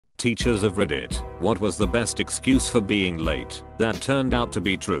Teachers of Reddit, what was the best excuse for being late that turned out to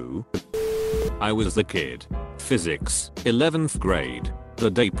be true? I was the kid. Physics, 11th grade.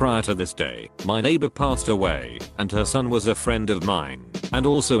 The day prior to this day, my neighbor passed away, and her son was a friend of mine, and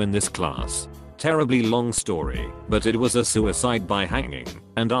also in this class. Terribly long story, but it was a suicide by hanging,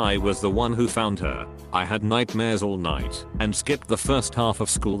 and I was the one who found her. I had nightmares all night, and skipped the first half of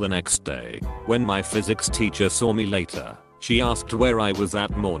school the next day. When my physics teacher saw me later, she asked where I was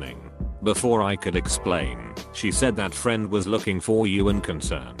that morning. Before I could explain, she said that friend was looking for you and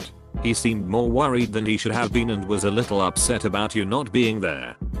concerned. He seemed more worried than he should have been and was a little upset about you not being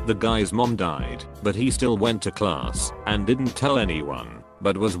there. The guy's mom died, but he still went to class and didn't tell anyone,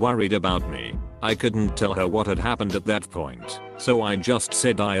 but was worried about me. I couldn't tell her what had happened at that point, so I just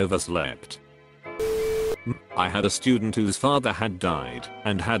said I overslept. I had a student whose father had died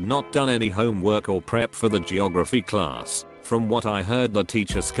and had not done any homework or prep for the geography class. From what I heard, the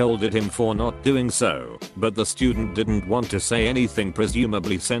teacher scolded him for not doing so, but the student didn't want to say anything,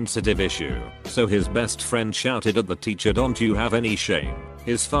 presumably sensitive issue, so his best friend shouted at the teacher, "Don't you have any shame?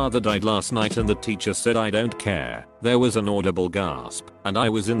 His father died last night," and the teacher said, "I don't care." There was an audible gasp, and I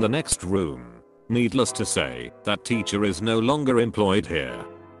was in the next room. Needless to say, that teacher is no longer employed here.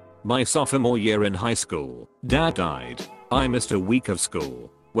 My sophomore year in high school, Dad died. I missed a week of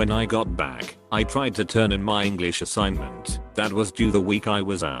school. When I got back, I tried to turn in my English assignment that was due the week I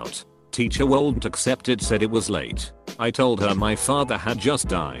was out. Teacher wouldn't accept it, said it was late. I told her my father had just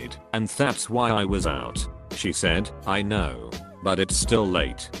died, and that's why I was out. She said, "I know, but it's still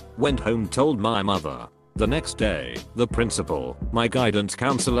late." Went home, told my mother. The next day, the principal, my guidance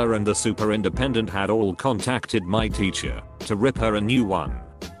counselor and the superintendent had all contacted my teacher to rip her a new one.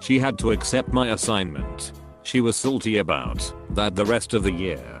 She had to accept my assignment. She was salty about that the rest of the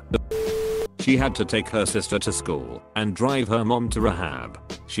year. She had to take her sister to school and drive her mom to rehab.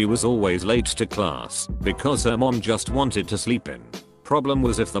 She was always late to class because her mom just wanted to sleep in. Problem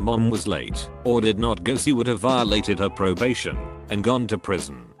was, if the mom was late or did not go, she would have violated her probation and gone to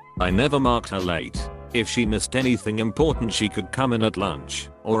prison. I never marked her late. If she missed anything important, she could come in at lunch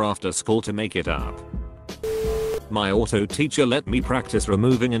or after school to make it up. My auto teacher let me practice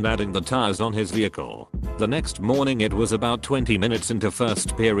removing and adding the tires on his vehicle. The next morning, it was about 20 minutes into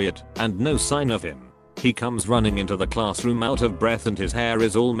first period and no sign of him. He comes running into the classroom out of breath and his hair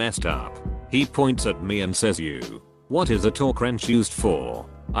is all messed up. He points at me and says, What is a torque wrench used for?"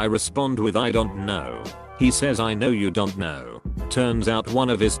 I respond with, "I don't know." He says, "I know you don't know." Turns out one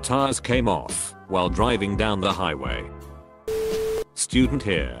of his tires came off while driving down the highway. Student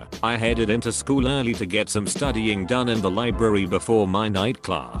here. I headed into school early to get some studying done in the library before my night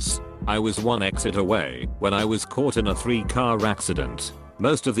class. I was one exit away when I was caught in a 3-car accident.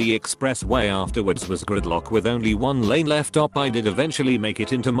 Most of the expressway afterwards was gridlock with only one lane left up. I did eventually make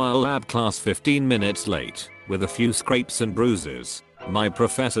it into my lab class 15 minutes late, with a few scrapes and bruises. My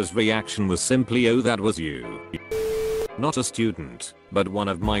professor's reaction was simply, "Oh, that was you." Not a student, but one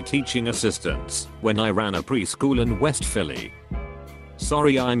of my teaching assistants, when I ran a preschool in West Philly.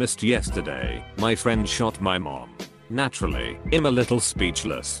 "Sorry I missed yesterday. My friend shot my mom." Naturally, I'm a little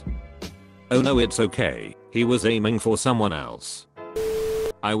speechless. "Oh no, it's okay. He was aiming for someone else."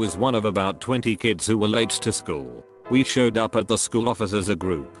 I was one of about 20 kids who were late to school. We showed up at the school office as a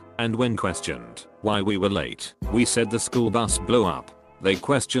group, and when questioned why we were late, we said the school bus blew up. They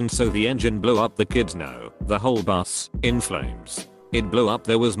questioned, "So the engine blew up?" The kids, "No, the whole bus, in flames. It blew up."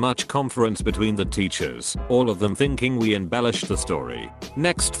 There was much conference between the teachers, all of them thinking we embellished the story.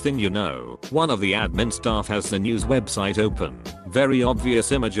 Next thing you know, one of the admin staff has the news website open. Very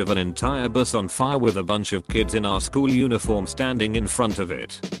obvious image of an entire bus on fire with a bunch of kids in our school uniform standing in front of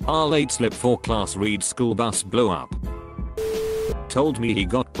it. Our late slip for class reads, "School bus blew up." Told me he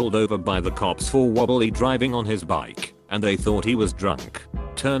got pulled over by the cops for wobbly driving on his bike, and they thought he was drunk.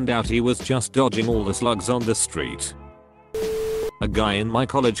 Turned out he was just dodging all the slugs on the street. A guy in my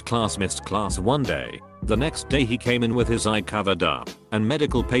college class missed class one day. The next day he came in with his eye covered up and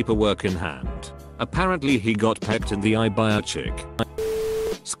medical paperwork in hand. Apparently he got pecked in the eye by a chick.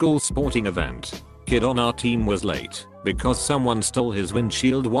 School sporting event. Kid on our team was late because someone stole his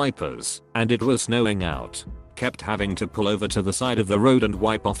windshield wipers and it was snowing out. Kept having to pull over to the side of the road and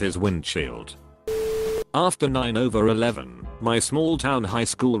wipe off his windshield. After 9/11, my small town high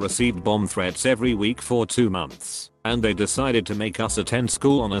school received bomb threats every week for 2 months, and they decided to make us attend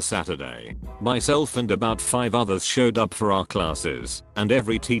school on a Saturday. Myself and about 5 others showed up for our classes, and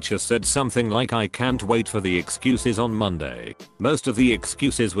every teacher said something like, "I can't wait for the excuses on Monday." Most of the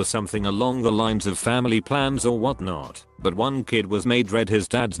excuses were something along the lines of family plans or whatnot, but one kid was made read his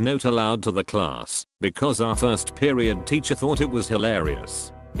dad's note aloud to the class because our first period teacher thought it was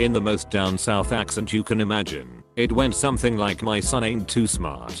hilarious. in the most down south accent you can imagine. It went something like, "My son ain't too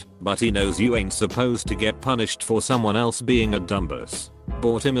smart, but he knows you ain't supposed to get punished for someone else being a dumbass."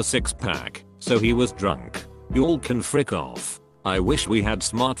 Bought him a 6-pack, so he was drunk. Y'all can frick off. I wish we had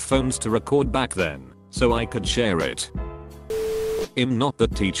smartphones to record back then, so I could share it. I'm not the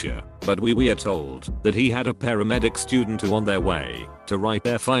teacher, but we were told that he had a paramedic student who on their way to write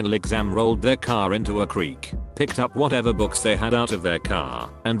their final exam rolled their car into a creek, picked up whatever books they had out of their car,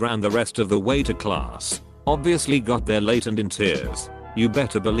 and ran the rest of the way to class. Obviously got there late and in tears. You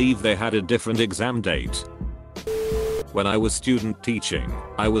better believe they had a different exam date. When I was student teaching,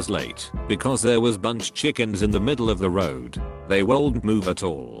 I was late because there was bunch chickens in the middle of the road. They won't move at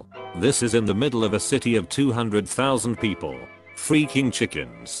all. This is in the middle of a city of 200,000 people. Freaking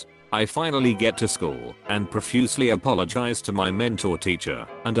chickens. I finally get to school and profusely apologize to my mentor teacher,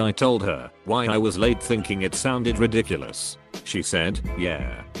 and I told her why I was late thinking it sounded ridiculous. She said,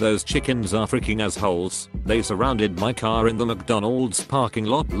 "Yeah, those chickens are freaking assholes. They surrounded my car in the McDonald's parking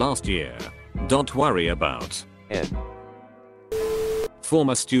lot last year. Don't worry about it."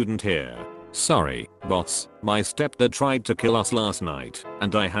 Former student here. "Sorry, boss, my stepdad tried to kill us last night,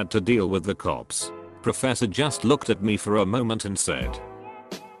 and I had to deal with the cops." Professor just looked at me for a moment and said,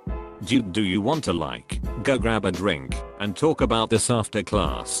 "Dude, do you want to go grab a drink and talk about this after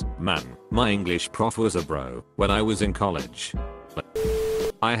class?" Man, my English prof was a bro when I was in college.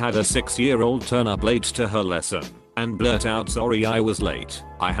 I had a 6-year-old turn up late to her lesson and blurt out, "Sorry I was late.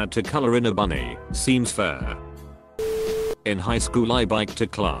 I had to color in a bunny. Seems fair." In high school I biked to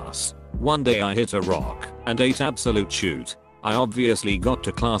class. One day I hit a rock and ate absolute shoot. I obviously got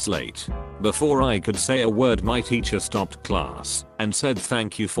to class late. Before I could say a word, my teacher stopped class and said,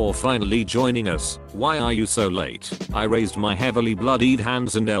 "Thank you for finally joining us. Why are you so late?" I raised my heavily bloodied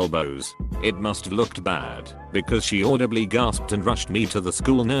hands and elbows. It must have looked bad because she audibly gasped and rushed me to the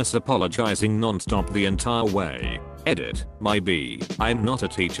school nurse, apologizing non-stop the entire way. Edit, my B, I'm not a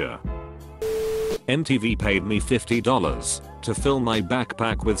teacher. MTV paid me $50 to fill my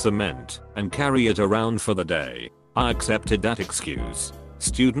backpack with cement and carry it around for the day. I accepted that excuse.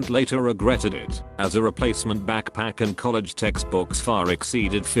 Student later regretted it, as a replacement backpack and college textbooks far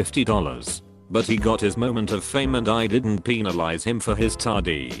exceeded $50. But he got his moment of fame and I didn't penalize him for his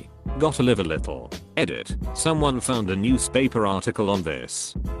tardy. Gotta live a little. Edit, someone found a newspaper article on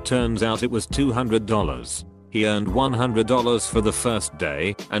this. Turns out it was $200. He earned $100 for the first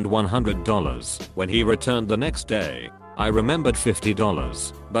day and $100 when he returned the next day. I remembered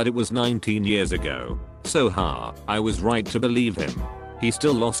 $50, but it was 19 years ago. So I was right to believe him. He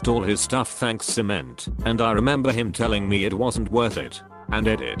still lost all his stuff thanks cement, and I remember him telling me it wasn't worth it. And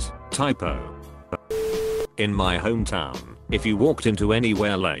edit, typo. In my hometown, if you walked into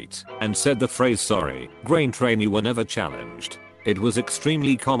anywhere late and said the phrase "sorry, grain train," you were never challenged. It was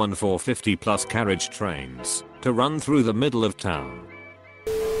extremely common for 50+ carriage trains to run through the middle of town.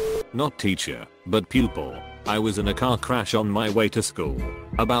 Not teacher, but pupil. I was in a car crash on my way to school.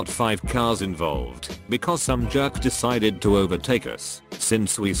 About 5 cars involved because some jerk decided to overtake us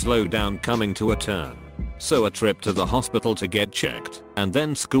since we slowed down coming to a turn. So a trip to the hospital to get checked and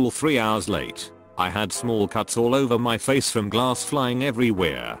then school 3 hours late. I had small cuts all over my face from glass flying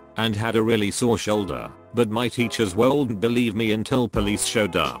everywhere and had a really sore shoulder, but my teachers wouldn't believe me until police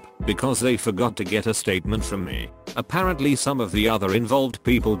showed up because they forgot to get a statement from me. Apparently some of the other involved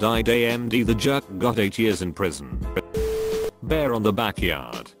people died. AMD, the jerk got 8 years in prison. Bear on the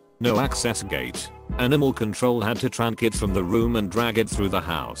backyard. No access gate. Animal control had to trank it from the room and drag it through the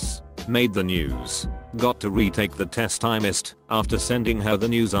house. Made the news. Got to retake the test I missed after sending her the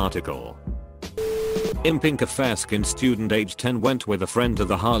news article. Impink, a fair-skinned student age 10, went with a friend to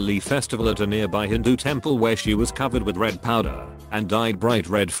the Holi festival at a nearby Hindu temple where she was covered with red powder and dyed bright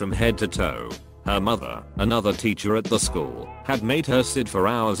red from head to toe. Her mother, another teacher at the school, had made her sit for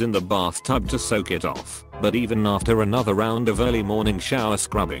hours in the bathtub to soak it off, but even after another round of early morning shower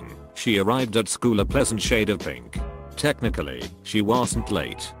scrubbing, she arrived at school a pleasant shade of pink. Technically, she wasn't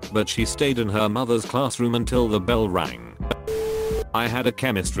late, but she stayed in her mother's classroom until the bell rang. I had a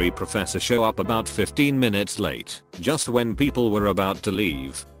chemistry professor show up about 15 minutes late. Just when people were about to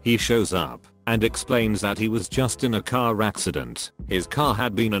leave, he shows up and explains that he was just in a car accident. His car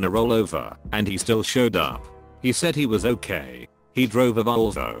had been in a rollover and he still showed up. He said he was okay. He drove a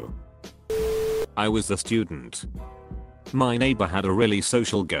Volvo. I was the student. My neighbor had a really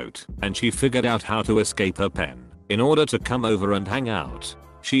social goat and she figured out how to escape her pen in order to come over and hang out.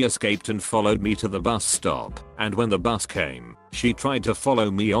 She escaped and followed me to the bus stop, and when the bus came, she tried to follow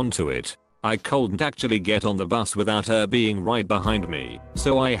me onto it. I couldn't actually get on the bus without her being right behind me,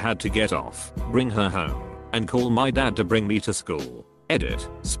 so I had to get off, bring her home, and call my dad to bring me to school. Edit.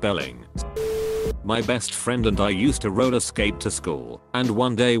 Spelling. My best friend and I used to roller skate to school, and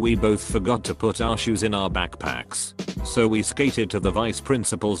one day we both forgot to put our shoes in our backpacks. So we skated to the vice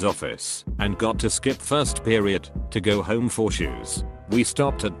principal's office and got to skip first period to go home for shoes. We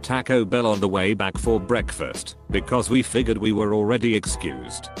stopped at Taco Bell on the way back for breakfast because we figured we were already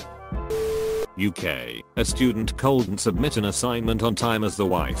excused. UK. A student couldn't submit an assignment on time as the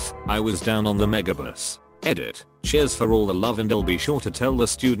wife. I was down on the megabus. Edit. Cheers for all the love, and I'll be sure to tell the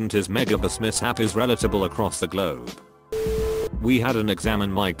student his megabus mishap is relatable across the globe. We had an exam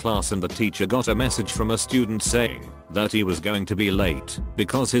in my class and the teacher got a message from a student saying that he was going to be late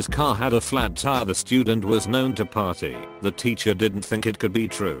because his car had a flat tire. The student was known to party. The teacher didn't think it could be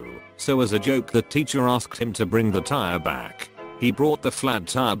true, so as a joke the teacher asked him to bring the tire back. He brought the flat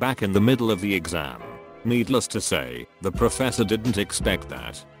tire back in the middle of the exam. Needless to say, the professor didn't expect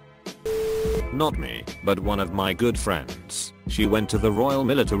that. Not me, but one of my good friends. She went to the Royal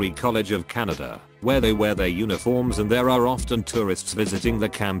Military College of Canada, where they wear their uniforms and there are often tourists visiting the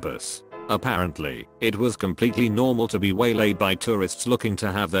campus. Apparently, it was completely normal to be waylaid by tourists looking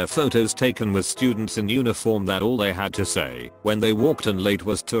to have their photos taken with students in uniform. That all they had to say when they walked in late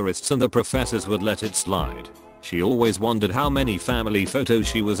was tourists, and the professors would let it slide. She always wondered how many family photos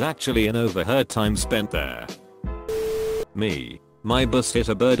she was actually in over her time spent there. Me. My bus hit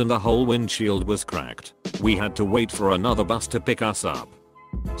a bird and the whole windshield was cracked. We had to wait for another bus to pick us up.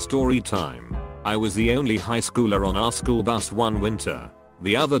 Story time. I was the only high schooler on our school bus one winter.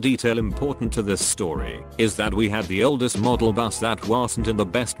 The other detail important to this story is that we had the oldest model bus that wasn't in the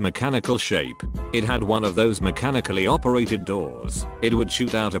best mechanical shape. It had one of those mechanically operated doors. It would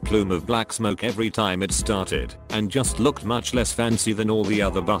shoot out a plume of black smoke every time it started and just looked much less fancy than all the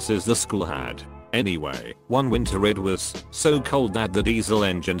other buses the school had. Anyway, one winter it was so cold that the diesel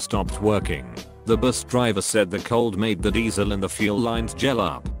engine stopped working. The bus driver said the cold made the diesel and the fuel lines gel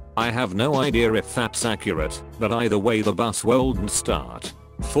up. I have no idea if that's accurate, but either way the bus wouldn't start.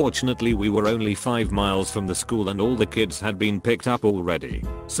 Fortunately we were only 5 miles from the school and all the kids had been picked up already,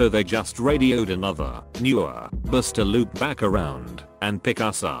 so they just radioed another, newer, bus to loop back around and pick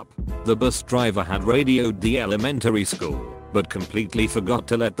us up. The bus driver had radioed the elementary school, but completely forgot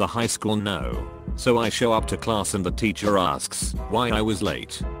to let the high school know. So I show up to class and the teacher asks why I was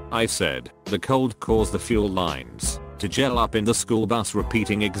late. I said, the cold caused the fuel lines to gel up in the school bus,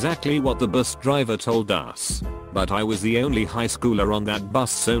 repeating exactly what the bus driver told us. But I was the only high schooler on that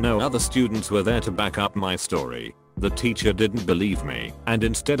bus, so no other students were there to back up my story. The teacher didn't believe me, and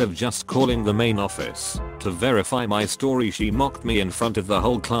instead of just calling the main office to verify my story, she mocked me in front of the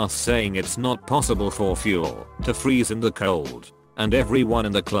whole class, saying it's not possible for fuel to freeze in the cold. And everyone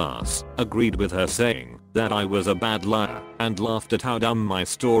in the class agreed with her, saying that I was a bad liar and laughed at how dumb my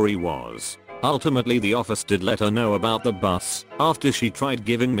story was. Ultimately the office did let her know about the bus after she tried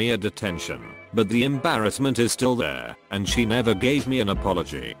giving me a detention, but the embarrassment is still there and she never gave me an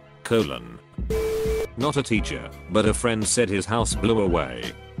apology. Not a teacher, but a friend said his house blew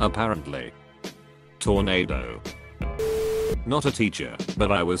away, apparently. Tornado. Not a teacher,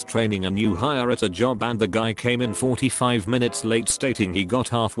 but I was training a new hire at a job and the guy came in 45 minutes late, stating he got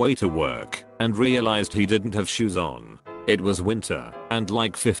halfway to work and realized he didn't have shoes on. It was winter and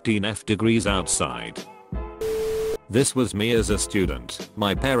like 15 degrees outside. This was me as a student.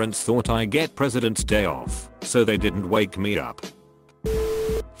 My parents thought I get President's Day off, so they didn't wake me up.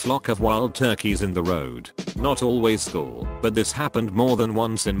 Flock of wild turkeys in the road. Not always school, but this happened more than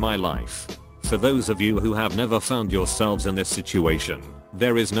once in my life. For those of you who have never found yourselves in this situation,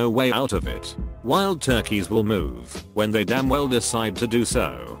 there is no way out of it. Wild turkeys will move when they damn well decide to do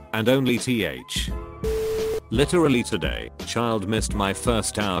so, and only th. Literally today, child missed my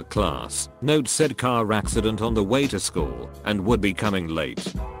first hour class. Note said car accident on the way to school and would be coming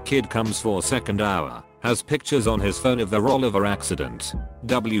late. Kid comes for second hour, has pictures on his phone of the Rolliver accident.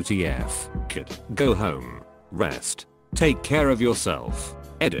 WTF. Kid, go home. Rest. Take care of yourself.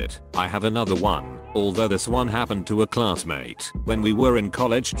 Edit. I have another one, although this one happened to a classmate when we were in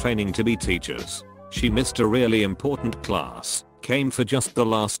college training to be teachers. She missed a really important class. Came for just the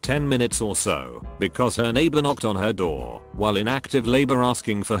last 10 minutes or so because her neighbor knocked on her door while in active labor,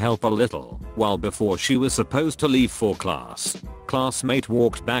 asking for help a little while before she was supposed to leave for class. Classmate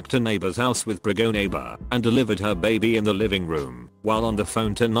walked back to neighbor's house with Prigo neighbor and delivered her baby in the living room while on the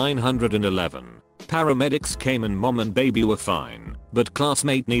phone to 911. Paramedics came and mom and baby were fine, but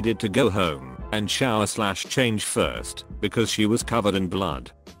classmate needed to go home and shower/change first because she was covered in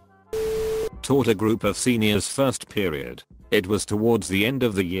blood. Taught a group of seniors first period. It was towards the end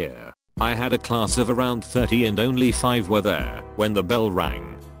of the year. I had a class of around 30 and only 5 were there when the bell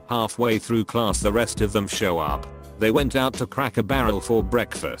rang. Halfway through class the rest of them show up. They went out to Cracker Barrel for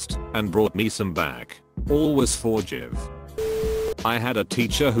breakfast and brought me some back. All was forgive. I had a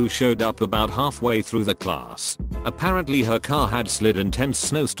teacher who showed up about halfway through the class. Apparently her car had slid in intense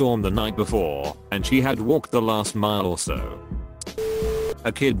snowstorm the night before, and she had walked the last mile or so.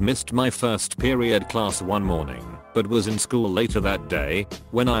 A kid missed my first period class one morning, but was in school later that day.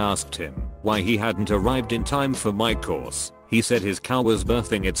 When I asked him why he hadn't arrived in time for my course, he said his cow was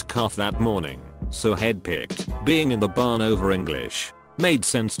birthing its calf that morning, so he'd picked being in the barn over English. Made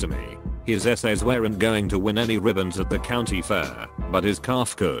sense to me. His essays weren't going to win any ribbons at the county fair, but his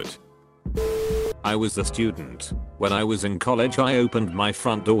calf could. I was the student. When I was in college I opened my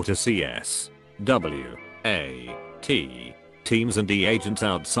front door to CS, W, A, T, teams and the agents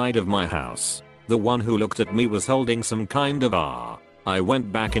outside of my house. The one who looked at me was holding some kind of R. I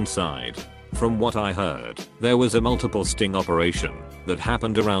went back inside. From what I heard, there was a multiple sting operation that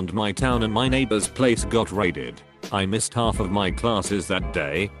happened around my town and my neighbor's place got raided. I missed half of my classes that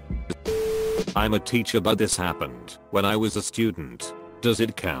day. I'm a teacher, but this happened when I was a student. Does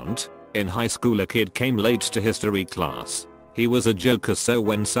it count? In high school a kid came late to history class. He was a joker, so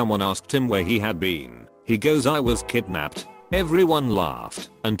when someone asked him where he had been, he goes, "I was kidnapped." Everyone laughed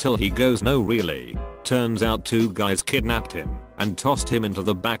until he goes, "No really." Turns out 2 guys kidnapped him and tossed him into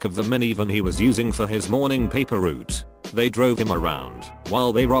the back of the minivan he was using for his morning paper route. They drove him around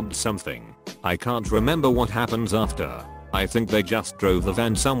while they robbed something. I can't remember what happens after. I think they just drove the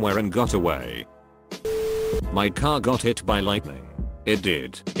van somewhere and got away. My car got hit by lightning. It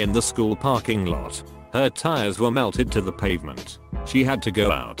did, in the school parking lot. Her tires were melted to the pavement. She had to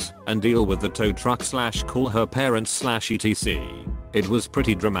go out and deal with the tow truck / call her parents / etc. It was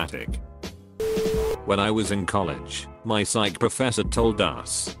pretty dramatic. When I was in college, my psych professor told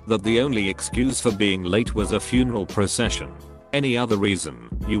us that the only excuse for being late was a funeral procession. Any other reason,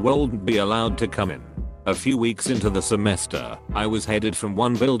 you wouldn't be allowed to come in. A few weeks into the semester, I was headed from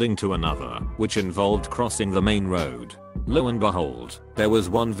one building to another, which involved crossing the main road. Lo and behold, there was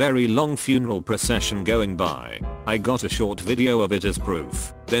one very long funeral procession going by. I got a short video of it as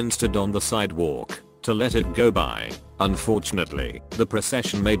proof, then stood on the sidewalk to let it go by. Unfortunately, the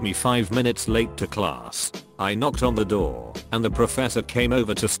procession made me 5 minutes late to class. I knocked on the door, and the professor came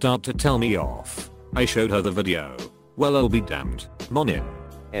over to start to tell me off. I showed her the video. Well, I'll be damned. Monin.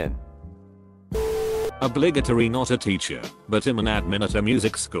 N. Obligatory, not a teacher, but I'm an admin at a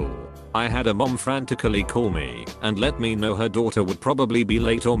music school. I had a mom frantically call me and let me know her daughter would probably be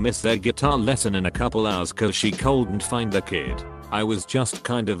late or miss their guitar lesson in a couple hours cause she couldn't find the kid. I was just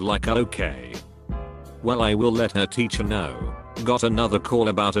kind of like, okay. Well, I will let her teacher know. Got another call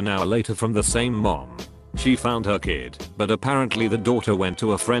about an hour later from the same mom. She found her kid, but apparently the daughter went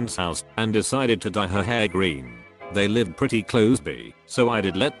to a friend's house and decided to dye her hair green. They lived pretty close by, so I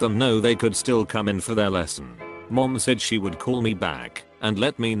did let them know they could still come in for their lesson. Mom said she would call me back and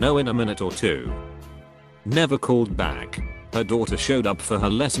let me know in a minute or two. Never called back. Her daughter showed up for her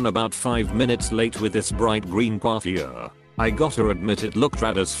lesson about 5 minutes late with this bright green coiffure. I gotta admit it looked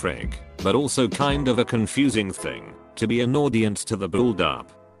rad as frig, but also kind of a confusing thing to be an audience to the build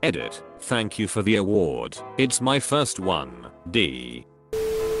up. Edit. Thank you for the award. It's my first one. D.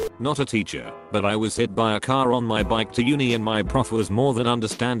 Not a teacher, but I was hit by a car on my bike to uni and my prof was more than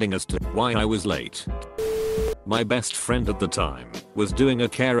understanding as to why I was late. My best friend at the time was doing a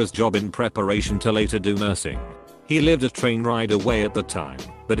carer's job in preparation to later do nursing. He lived a train ride away at the time,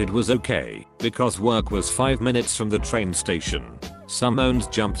 but it was okay because work was 5 minutes from the train station. Some owns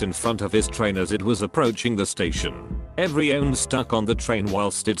jumped in front of his train as it was approaching the station. Every own stuck on the train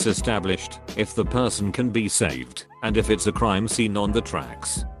whilst it's established if the person can be saved and if it's a crime scene on the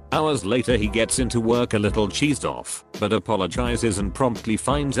tracks. Hours later he gets into work a little cheesed off, but apologizes and promptly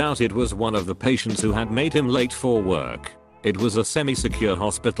finds out it was one of the patients who had made him late for work. It was a semi-secure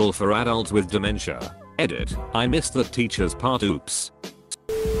hospital for adults with dementia. Edit. I missed the teacher's part, oops.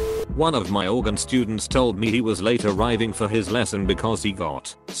 One of my organ students told me he was late arriving for his lesson because he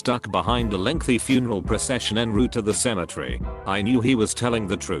got stuck behind a lengthy funeral procession en route to the cemetery. I knew he was telling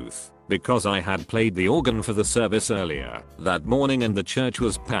the truth because I had played the organ for the service earlier that morning and the church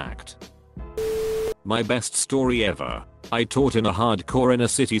was packed. My best story ever. I taught in a hardcore inner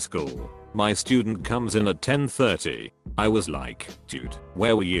city school. My student comes in at 10:30. I was like, dude,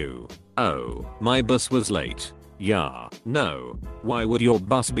 where were you? Oh, my bus was late. Yeah, no. Why would your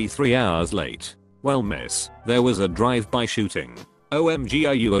bus be 3 hours late? Well, miss, there was a drive-by shooting. OMG,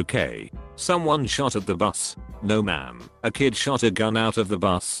 are you okay? Someone shot at the bus. No ma'am, a kid shot a gun out of the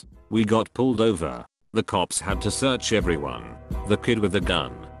bus. We got pulled over. The cops had to search everyone. The kid with the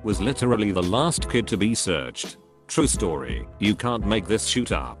gun was literally the last kid to be searched. True story, you can't make this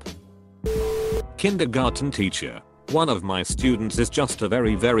shit up. Kindergarten teacher. One of my students is just a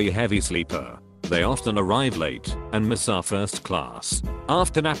very heavy sleeper. They often arrive late and miss our first class.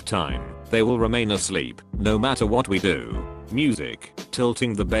 After nap time, they will remain asleep, no matter what we do. Music,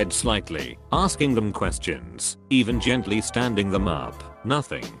 tilting the bed slightly, asking them questions, even gently standing them up.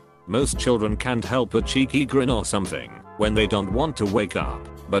 Nothing. Most children can't help a cheeky grin or something when they don't want to wake up,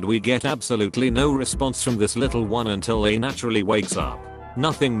 but we get absolutely no response from this little one until they naturally wakes up.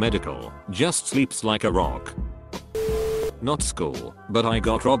 Nothing medical, just sleeps like a rock. Not school, but I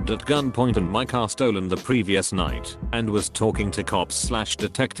got robbed at gunpoint and my car stolen the previous night, and was talking to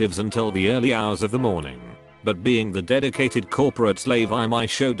cops/detectives until the early hours of the morning. But being the dedicated corporate slave I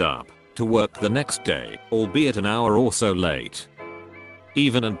showed up to work the next day, albeit an hour or so late.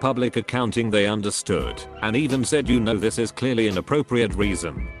 Even in public accounting they understood, and even said, you know, this is clearly an appropriate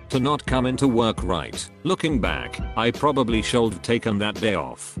reason to not come into work, right? Looking back, I probably should have taken that day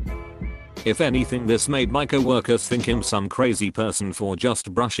off. If anything, this made my co-workers think him some crazy person for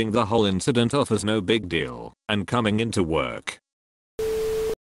just brushing the whole incident off as no big deal and coming into work.